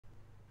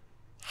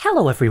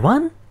Hello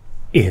everyone,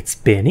 it's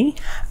Benny,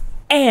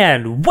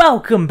 and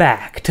welcome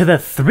back to the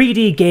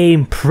 3D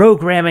game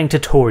programming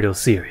tutorial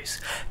series.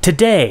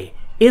 Today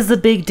is the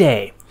big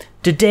day.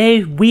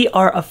 Today we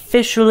are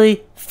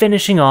officially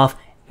finishing off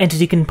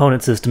entity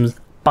component systems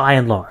by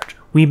and large.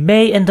 We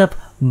may end up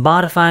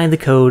modifying the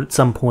code at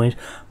some point,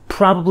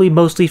 probably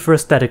mostly for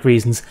aesthetic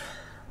reasons,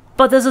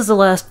 but this is the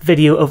last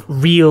video of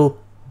real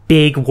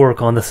big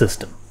work on the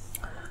system.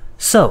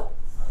 So,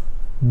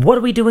 what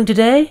are we doing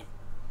today?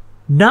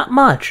 Not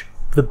much.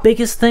 The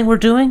biggest thing we're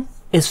doing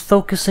is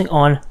focusing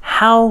on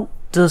how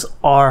does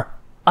our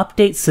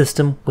update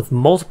system with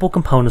multiple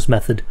components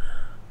method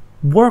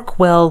work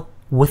well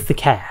with the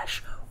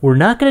cache. We're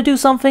not going to do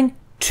something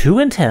too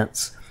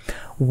intense.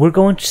 We're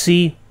going to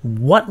see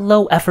what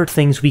low effort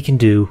things we can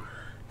do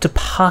to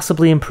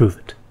possibly improve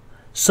it.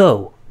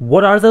 So,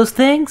 what are those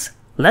things?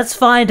 Let's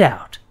find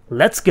out.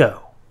 Let's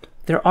go.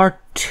 There are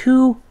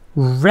two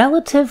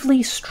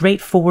relatively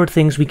straightforward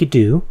things we could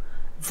do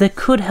that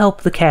could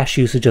help the cache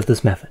usage of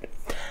this method.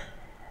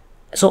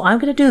 So I'm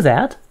going to do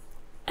that,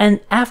 and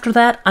after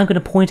that I'm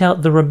going to point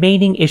out the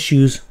remaining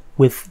issues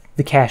with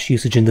the cache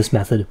usage in this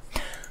method,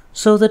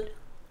 so that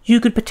you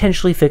could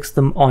potentially fix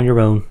them on your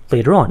own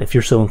later on if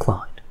you're so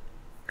inclined.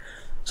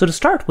 So to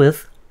start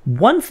with,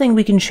 one thing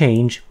we can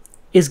change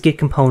is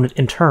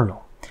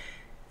getComponentInternal.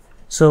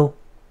 So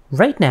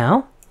right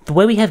now, the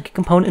way we have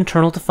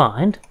getComponentInternal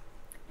defined,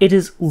 it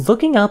is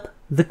looking up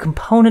the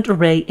component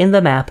array in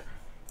the map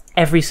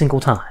every single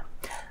time.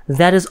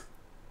 That is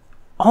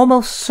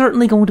almost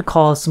certainly going to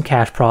cause some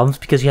cache problems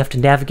because you have to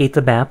navigate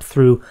the map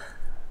through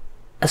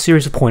a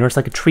series of pointers,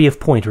 like a tree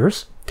of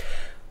pointers.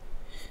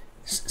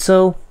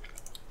 So,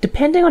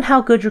 depending on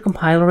how good your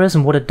compiler is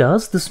and what it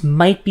does, this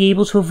might be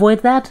able to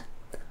avoid that,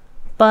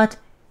 but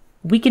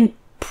we can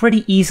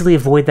pretty easily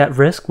avoid that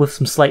risk with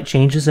some slight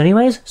changes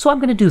anyways, so I'm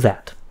going to do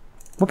that.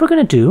 What we're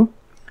going to do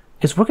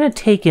is we're going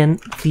to take in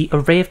the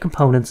array of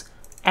components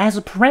as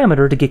a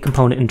parameter to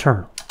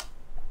getComponentInternal.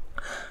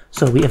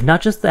 So we have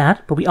not just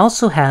that, but we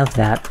also have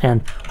that,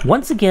 and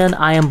once again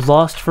I am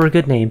lost for a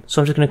good name,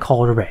 so I'm just going to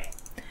call it array.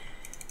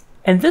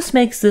 And this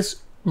makes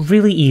this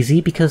really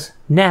easy because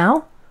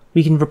now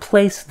we can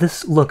replace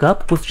this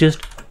lookup with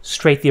just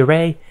straight the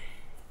array,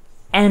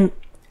 and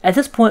at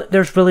this point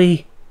there's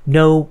really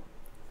no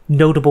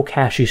notable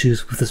cache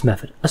issues with this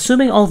method.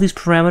 Assuming all these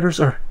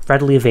parameters are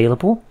readily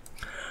available,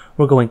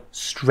 we're going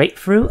straight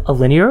through a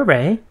linear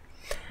array,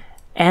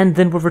 and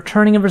then we're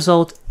returning a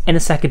result in a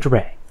second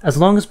array. As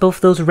long as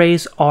both those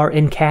arrays are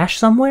in cache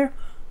somewhere,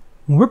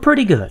 we're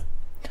pretty good.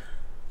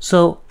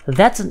 So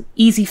that's an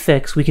easy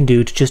fix we can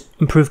do to just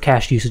improve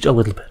cache usage a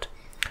little bit.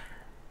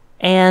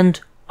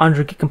 And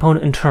under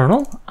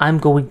getComponentInternal, I'm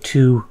going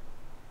to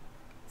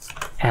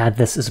add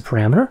this as a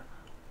parameter.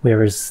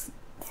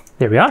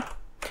 There we are.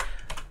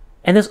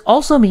 And this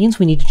also means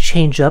we need to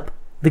change up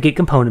the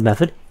getComponent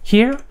method.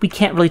 Here, we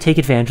can't really take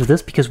advantage of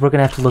this because we're going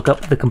to have to look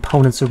up the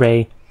components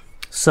array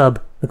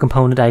sub the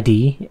component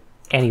ID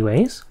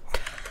anyways.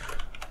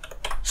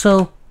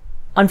 So,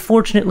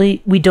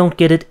 unfortunately, we don't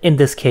get it in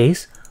this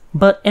case,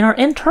 but in our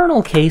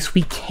internal case,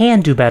 we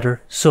can do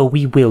better, so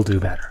we will do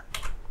better.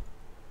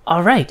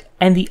 Alright,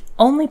 and the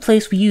only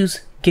place we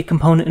use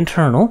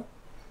getComponentInternal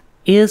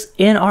is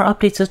in our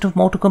update system of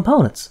multiple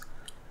components.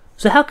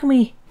 So how can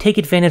we take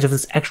advantage of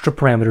this extra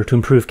parameter to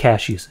improve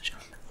cache usage?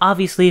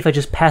 Obviously, if I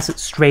just pass it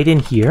straight in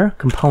here,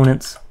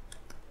 components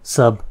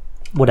sub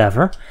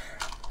whatever,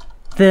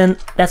 then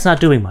that's not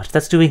doing much.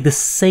 That's doing the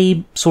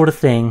same sort of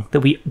thing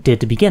that we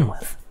did to begin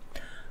with.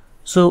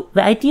 So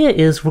the idea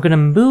is we're going to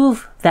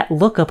move that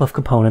lookup of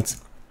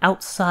components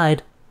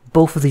outside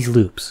both of these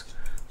loops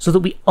so that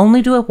we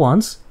only do it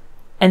once,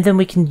 and then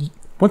we can,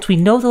 once we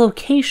know the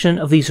location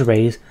of these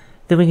arrays,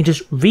 then we can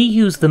just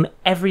reuse them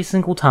every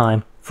single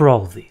time for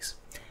all of these.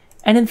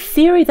 And in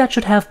theory, that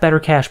should have better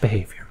cache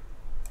behavior.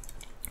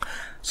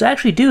 So to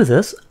actually do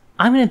this,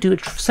 I'm going to do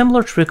a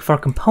similar trick for our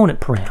component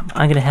param.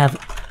 I'm going to have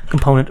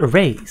component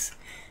arrays.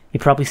 You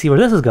probably see where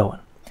this is going.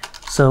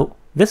 So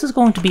this is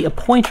going to be a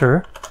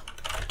pointer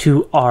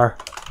to our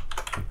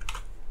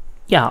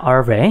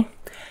array.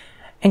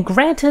 And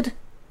granted,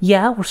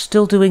 we're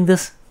still doing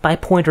this by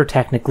pointer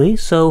technically,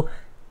 so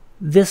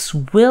this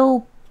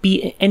will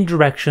be in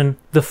direction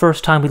the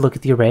first time we look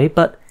at the array,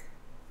 but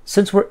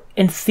since we're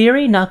in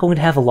theory not going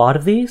to have a lot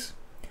of these,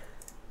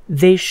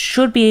 they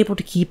should be able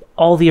to keep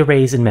all the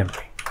arrays in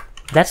memory.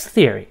 That's the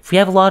theory. If we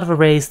have a lot of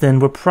arrays, then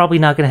we're probably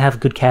not going to have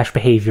good cache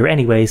behavior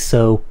anyways,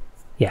 so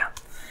yeah.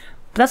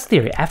 But that's the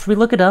theory. After we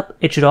look it up,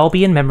 it should all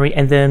be in memory,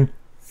 and then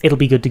it'll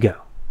be good to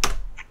go.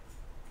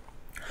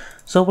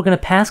 So we're going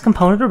to pass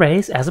component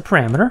arrays as a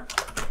parameter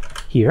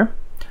here.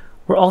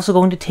 We're also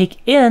going to take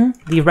in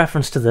the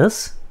reference to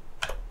this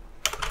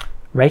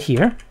right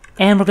here,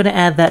 and we're going to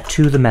add that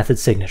to the method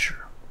signature,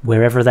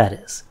 wherever that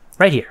is,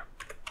 right here.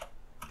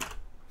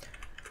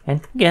 And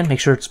again, make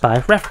sure it's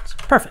by reference.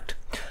 Perfect.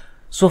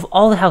 So with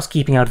all the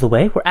housekeeping out of the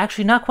way, we're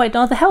actually not quite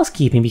done with the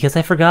housekeeping because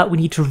I forgot we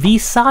need to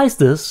resize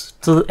this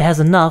so that it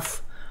has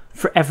enough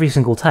for every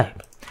single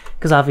type.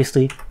 Because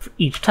obviously, for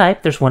each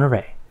type, there's one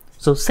array.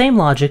 So same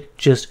logic,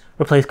 just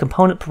replace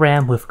component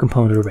param with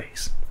component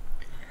arrays.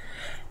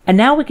 And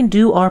now we can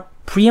do our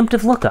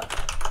preemptive lookup.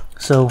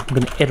 So I'm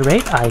going to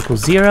iterate I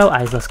equals 0,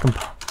 I is less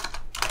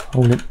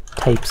component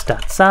types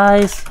dot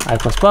size, I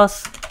plus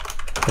plus.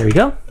 There we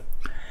go.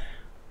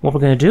 What we're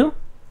going to do,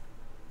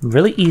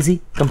 really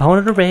easy,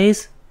 component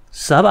arrays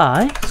sub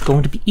I is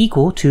going to be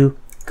equal to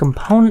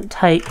component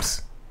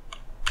types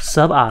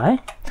sub I,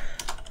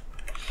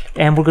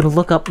 and we're going to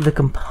look up the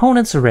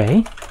components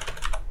array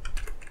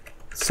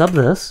sub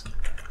this,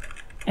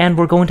 and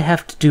we're going to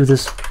have to do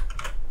this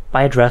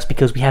by address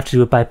because we have to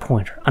do it by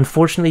pointer.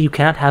 Unfortunately, you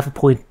cannot have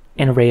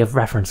an array of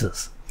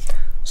references.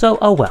 So,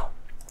 oh well.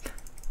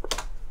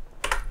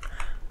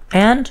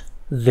 And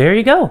there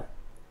you go.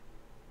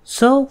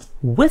 So,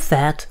 with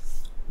that,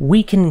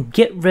 we can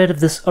get rid of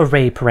this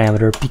array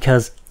parameter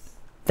because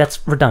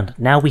that's redundant.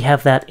 Now we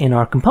have that in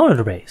our component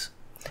arrays.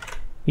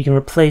 We can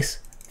replace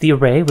the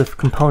array with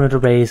component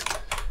arrays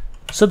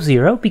sub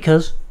 0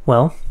 because,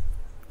 well,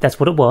 that's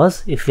what it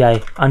was. If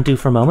I undo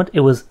for a moment,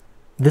 it was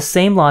the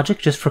same logic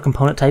just for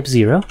component type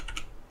 0.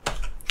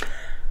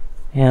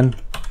 And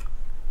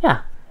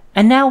yeah,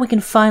 and now we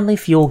can finally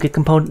fuel get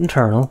component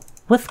internal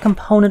with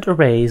component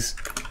arrays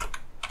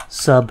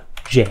sub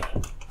j.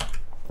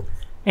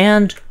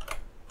 And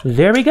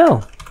there we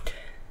go.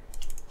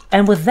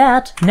 And with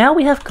that, now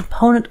we have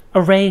component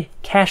array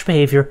cache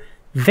behavior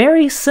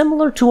very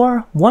similar to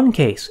our one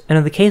case. And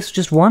in the case of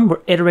just one,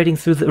 we're iterating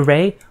through the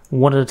array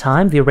one at a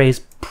time. The array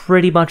is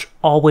pretty much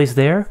always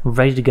there,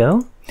 ready to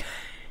go.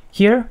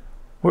 Here,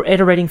 we're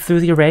iterating through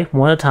the array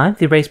one at a time.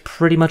 The array is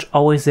pretty much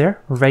always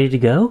there, ready to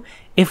go.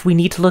 If we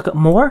need to look at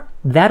more,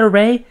 that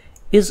array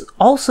is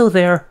also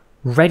there,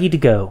 ready to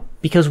go,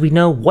 because we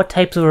know what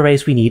types of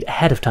arrays we need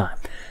ahead of time.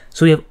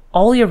 So we have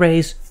all the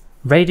arrays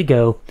ready to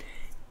go.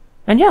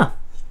 And yeah.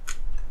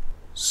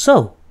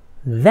 So,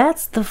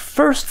 that's the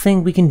first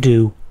thing we can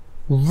do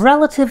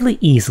relatively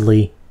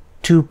easily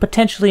to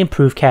potentially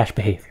improve cache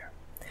behavior.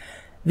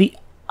 The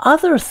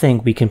other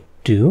thing we can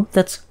do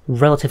that's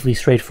relatively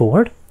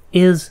straightforward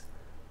is,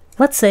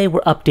 let's say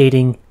we're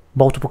updating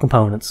multiple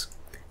components,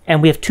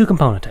 and we have two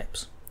component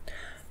types.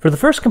 For the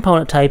first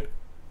component type,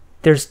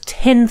 there's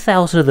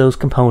 10,000 of those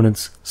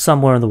components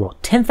somewhere in the world.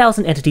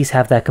 10,000 entities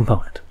have that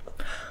component.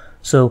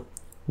 So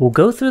we'll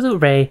go through the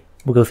array,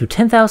 we'll go through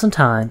 10,000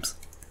 times,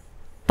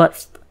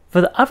 but for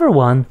the other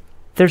one,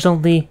 there's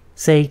only,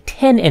 say,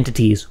 10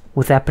 entities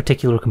with that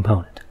particular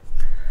component.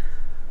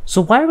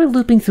 So why are we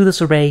looping through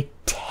this array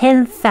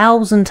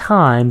 10,000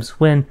 times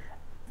when,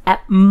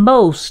 at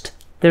most,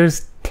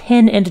 there's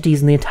 10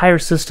 entities in the entire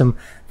system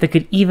that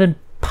could even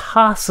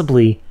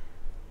possibly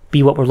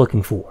be what we're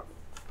looking for?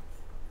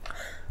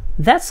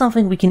 That's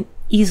something we can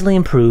easily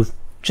improve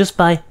just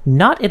by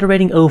not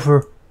iterating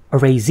over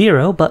array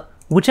 0, but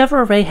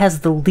whichever array has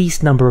the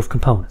least number of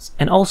components.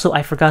 And also,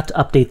 I forgot to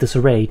update this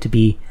array to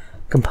be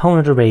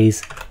component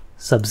arrays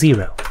sub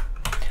 0.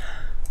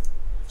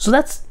 So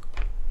that's,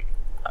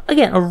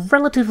 again, a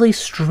relatively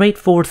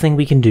straightforward thing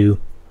we can do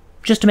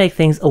just to make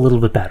things a little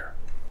bit better.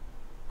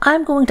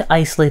 I'm going to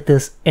isolate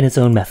this in its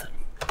own method.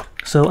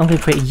 So I'm going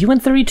to create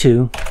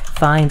UN32,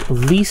 find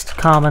least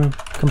common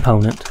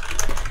component,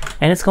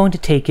 and it's going to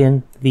take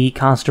in the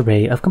const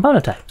array of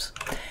component types.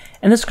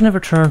 And this is going to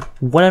return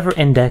whatever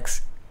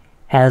index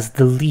has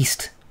the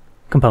least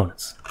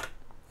components.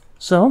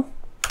 So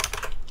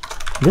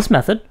this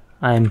method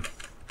I'm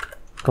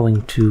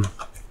going to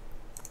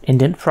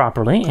indent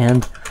properly,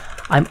 and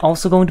I'm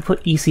also going to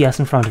put ECS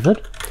in front of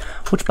it,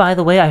 which, by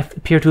the way, I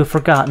appear to have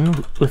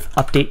forgotten with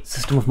update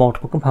system with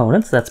multiple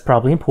components. That's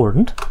probably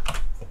important.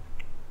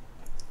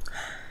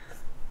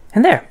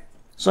 And there.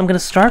 So I'm going to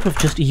start with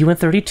just a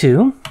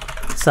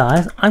UN32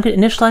 size. I'm going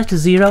to initialize to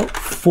 0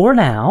 for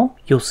now.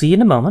 You'll see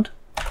in a moment.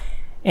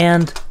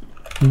 And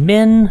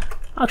min,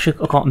 actually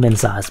I'll call it min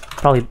size,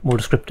 probably more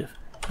descriptive.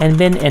 And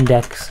min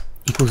index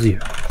equals 0.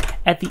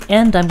 At the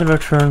end, I'm going to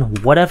return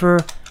whatever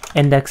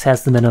index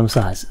has the minimum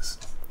sizes.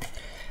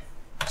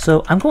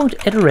 So I'm going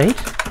to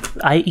iterate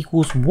I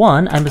equals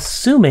 1. I'm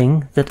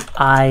assuming that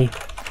I'm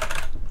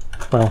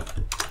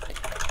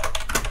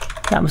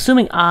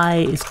assuming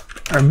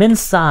min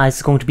size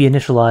is going to be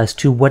initialized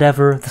to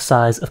whatever the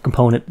size of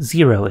component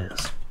 0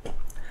 is.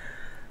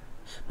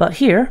 But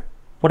here,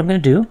 what I'm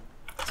going to do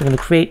is I'm going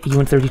to create a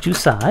UN32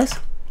 size,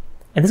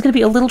 and this is going to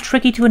be a little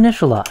tricky to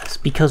initialize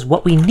because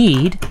what we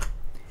need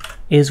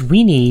is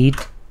we need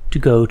to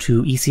go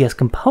to ECS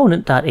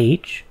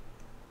component.h.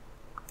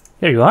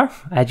 There you are,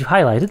 I had you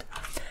highlighted.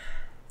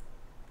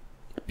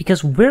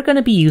 Because we're going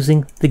to be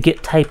using the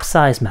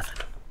getTypeSize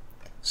method.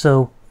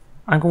 So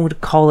I'm going to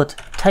call it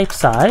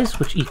typeSize,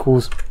 which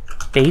equals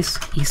base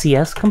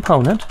ECS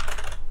component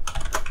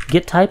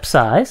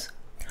getTypeSize,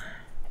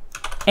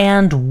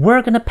 and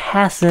we're going to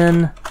pass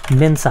in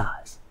min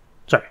size.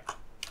 Sorry,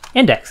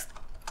 index.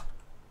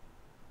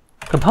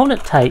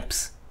 Component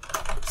types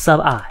sub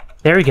I.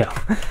 There we go.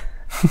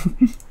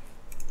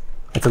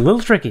 It's a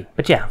little tricky,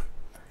 but yeah.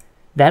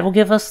 That will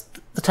give us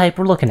the type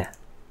we're looking at.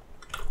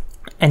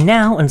 And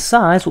now in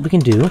size, what we can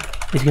do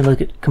is we can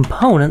look at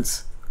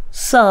components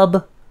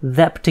sub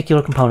that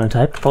particular component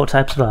type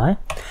by,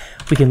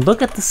 we can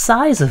look at the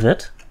size of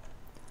it,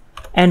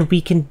 and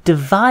we can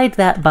divide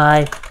that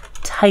by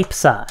type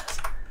size.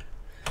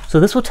 So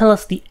this will tell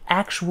us the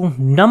actual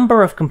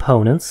number of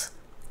components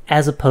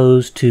as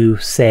opposed to,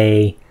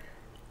 say,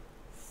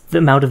 the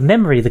amount of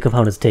memory the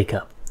components take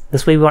up.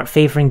 This way we aren't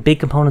favoring big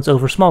components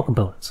over small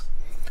components.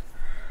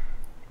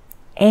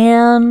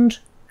 And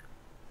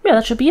yeah,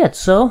 that should be it.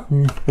 So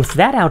with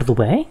that out of the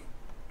way,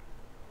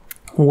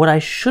 what I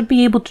should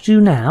be able to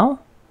do now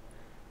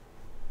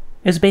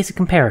is a basic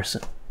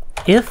comparison.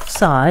 If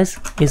size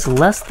is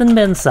less than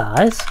min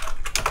size,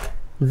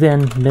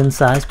 then min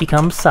size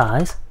becomes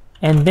size,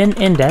 and min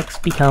index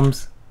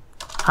becomes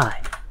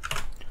I.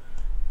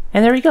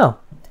 And there you go.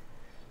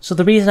 So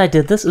the reason I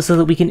did this is so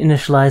that we can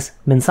initialize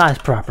min size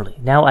properly.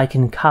 Now I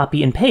can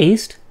copy and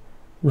paste,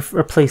 with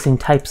replacing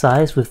type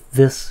size with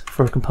this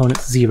for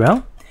component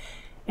 0,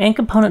 and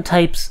component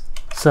types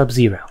sub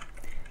 0.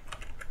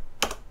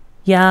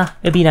 Yeah,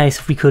 it'd be nice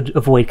if we could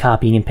avoid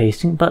copying and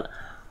pasting, but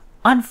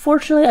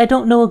unfortunately I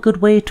don't know a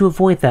good way to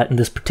avoid that in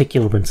this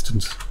particular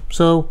instance.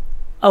 So,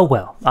 oh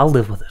well, I'll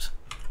live with it.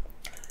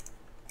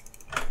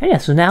 And yeah,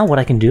 so now what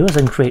I can do is I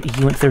can create a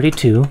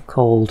uint32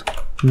 called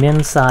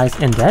min size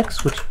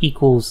index, which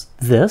equals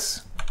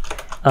this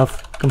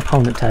of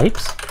component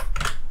types.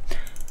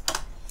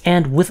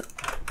 And with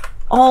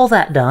all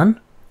that done,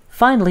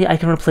 finally I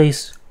can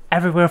replace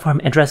everywhere where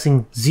I'm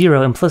addressing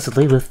 0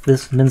 implicitly with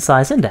this min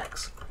size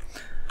index.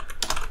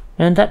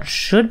 And that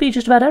should be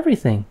just about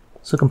everything.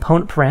 So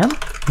component param,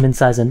 min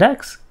size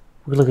index.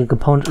 We're looking at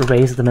component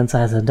arrays at the min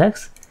size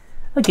index.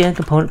 Again,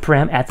 component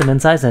param at the min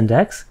size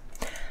index.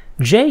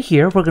 J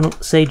here, we're going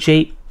to say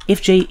J,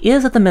 if J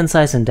is at the min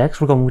size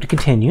index, we're going to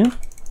continue.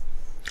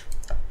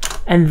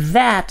 And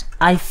that,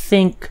 I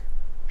think,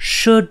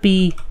 should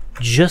be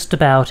just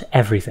about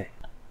everything.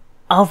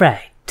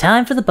 Alright,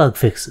 time for the bug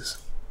fixes.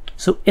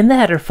 So in the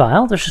header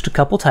file, there's just a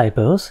couple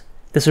typos.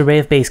 This array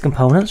of base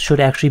components should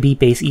actually be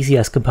base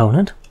ECS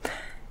component.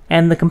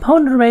 And the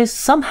component arrays,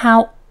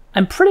 somehow,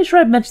 I'm pretty sure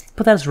I meant to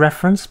put that as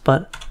reference,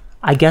 but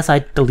I guess I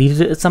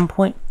deleted it at some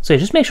point. So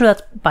just make sure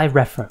that's by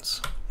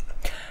reference.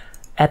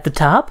 At the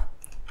top,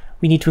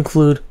 we need to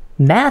include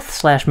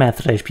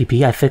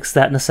math/math.hpp. I fixed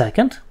that in a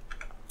second.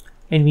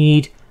 And we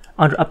need,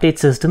 under update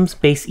systems,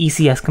 base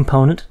ECS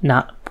component,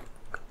 not,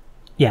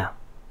 yeah.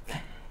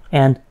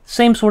 And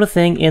same sort of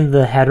thing in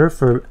the header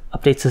for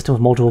update system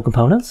with multiple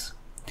components.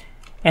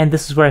 And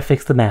this is where I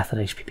fixed the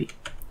math.hpp.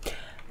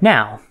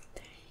 Now,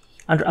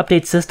 under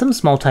update system,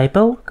 small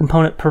typo,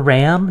 component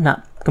param,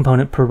 not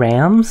component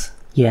params,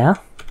 yeah.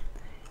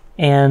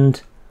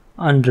 And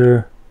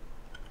under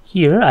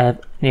here, I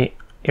have an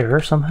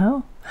error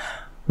somehow.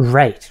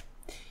 Right.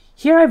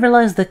 Here I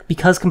realized that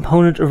because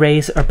component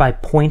arrays are by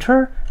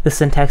pointer, the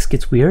syntax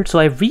gets weird, so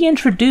I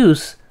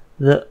reintroduce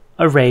the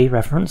array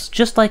reference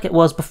just like it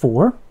was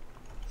before,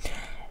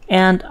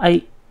 and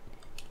I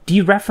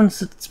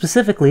dereference it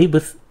specifically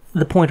with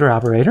the pointer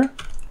operator.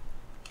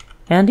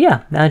 And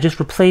yeah, I just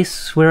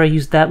replace where I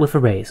used that with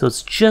array, so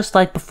it's just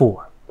like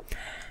before.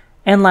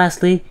 And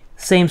lastly,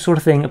 same sort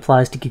of thing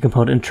applies to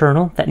getComponent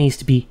internal. That needs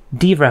to be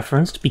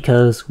dereferenced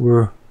because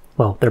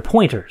they're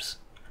pointers.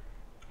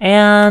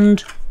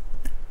 And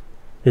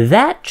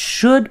that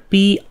should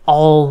be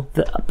all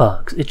the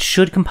bugs. It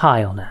should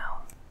compile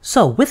now.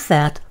 So with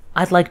that,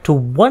 I'd like to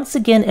once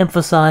again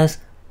emphasize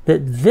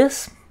that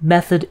this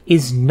method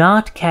is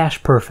not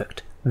cache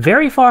perfect.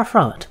 Very far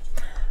from it.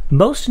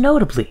 Most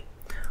notably,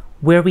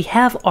 where we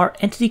have our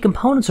entity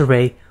components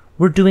array,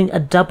 we're doing a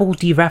double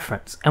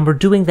dereference, and we're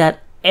doing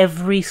that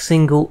every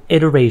single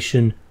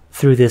iteration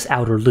through this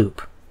outer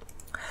loop.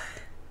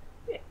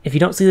 If you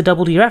don't see the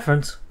double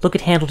dereference, look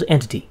at handle to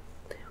entity.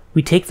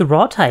 We take the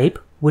raw type,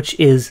 which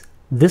is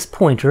this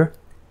pointer,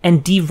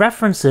 and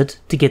dereference it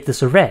to get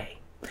this array.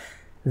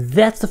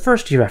 That's the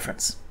first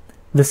dereference.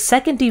 The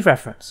second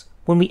dereference,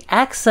 when we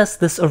access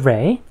this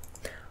array,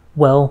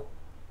 well,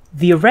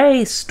 the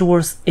array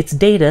stores its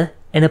data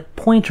in a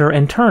pointer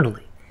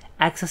internally.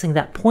 Accessing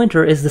that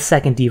pointer is the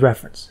second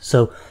dereference.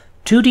 So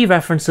 2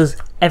 dereferences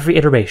every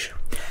iteration.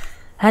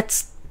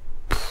 That's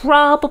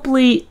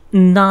probably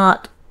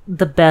not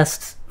the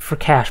best for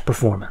cache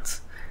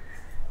performance.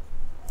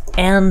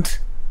 And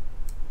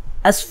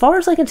as far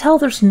as I can tell,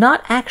 there's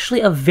not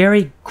actually a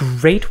very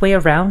great way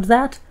around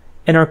that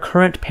in our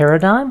current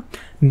paradigm.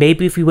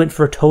 Maybe if we went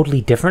for a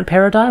totally different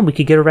paradigm, we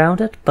could get around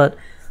it, but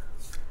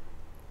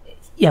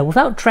yeah,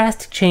 without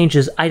drastic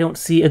changes, I don't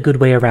see a good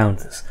way around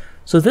this.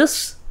 So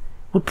this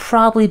would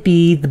probably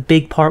be the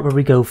big part where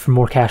we go for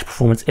more cache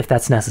performance if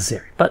that's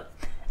necessary. But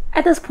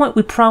at this point,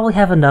 we probably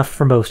have enough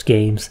for most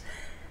games.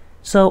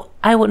 So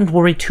I wouldn't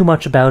worry too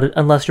much about it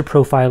unless your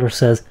profiler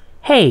says,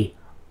 hey,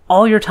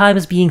 all your time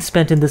is being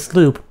spent in this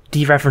loop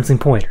dereferencing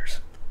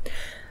pointers. And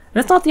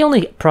that's not the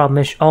only problem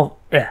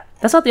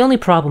that's not the only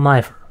problem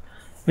either.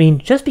 I mean,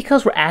 just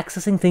because we're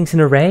accessing things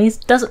in arrays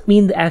doesn't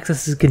mean the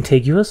access is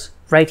contiguous.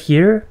 Right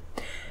here,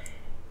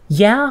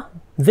 yeah,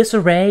 this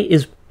array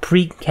is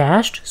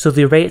pre-cached, so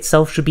the array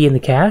itself should be in the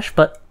cache,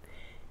 but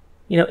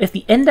if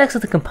the index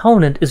of the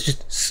component is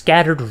just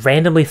scattered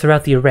randomly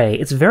throughout the array,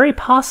 it's very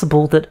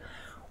possible that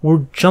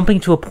we're jumping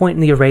to a point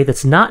in the array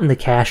that's not in the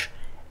cache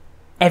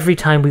every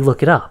time we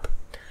look it up.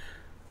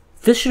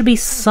 This should be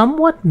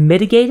somewhat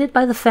mitigated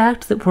by the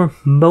fact that we're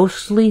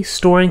mostly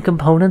storing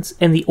components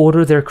in the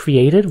order they're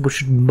created, which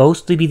should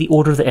mostly be the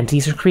order the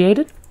entities are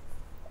created.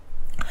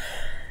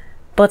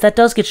 But that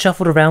does get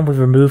shuffled around when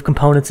we remove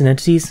components and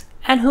entities,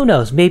 and who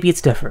knows, maybe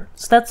it's different.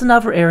 So that's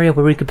another area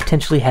where we could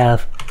potentially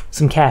have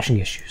some caching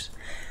issues.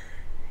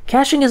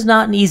 Caching is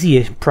not an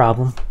easy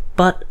problem,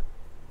 but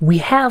we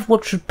have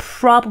what should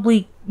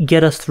probably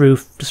get us through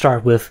to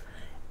start with,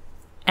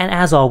 and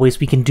as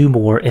always, we can do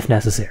more if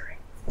necessary.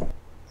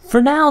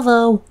 For now,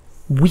 though,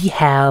 we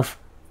have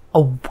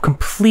a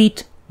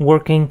complete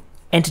working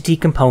entity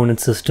component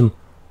system.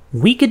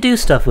 We could do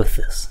stuff with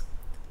this.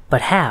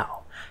 But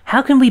how?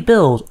 How can we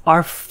build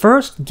our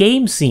first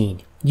game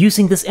scene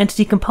using this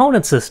entity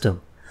component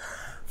system?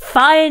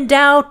 Find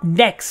out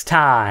next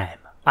time!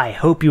 I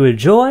hope you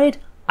enjoyed,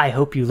 I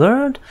hope you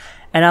learned,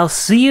 and I'll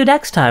see you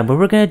next time where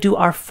we're going to do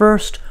our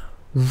first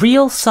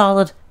real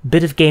solid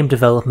bit of game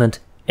development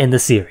in the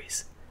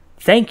series.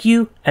 Thank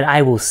you, and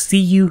I will see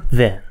you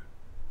then.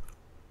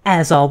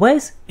 As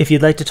always, if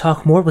you'd like to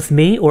talk more with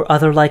me or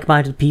other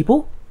like-minded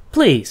people,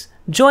 please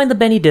join the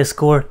Benny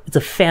Discord. It's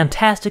a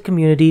fantastic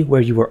community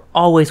where you are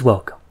always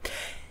welcome.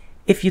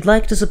 If you'd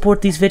like to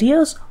support these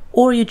videos,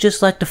 or you'd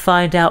just like to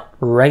find out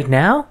right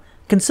now,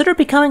 consider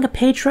becoming a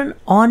patron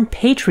on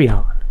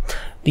Patreon,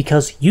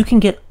 because you can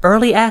get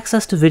early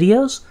access to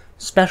videos,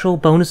 special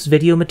bonus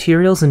video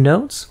materials and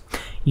notes,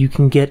 you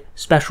can get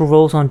special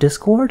roles on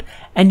Discord,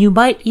 and you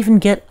might even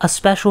get a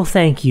special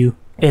thank you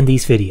in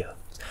these videos.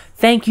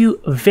 Thank you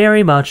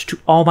very much to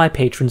all my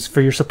patrons for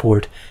your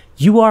support.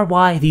 You are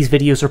why these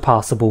videos are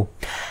possible.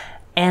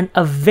 And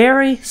a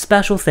very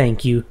special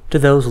thank you to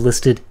those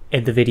listed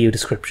in the video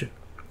description.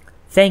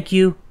 Thank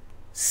you.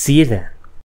 See you then.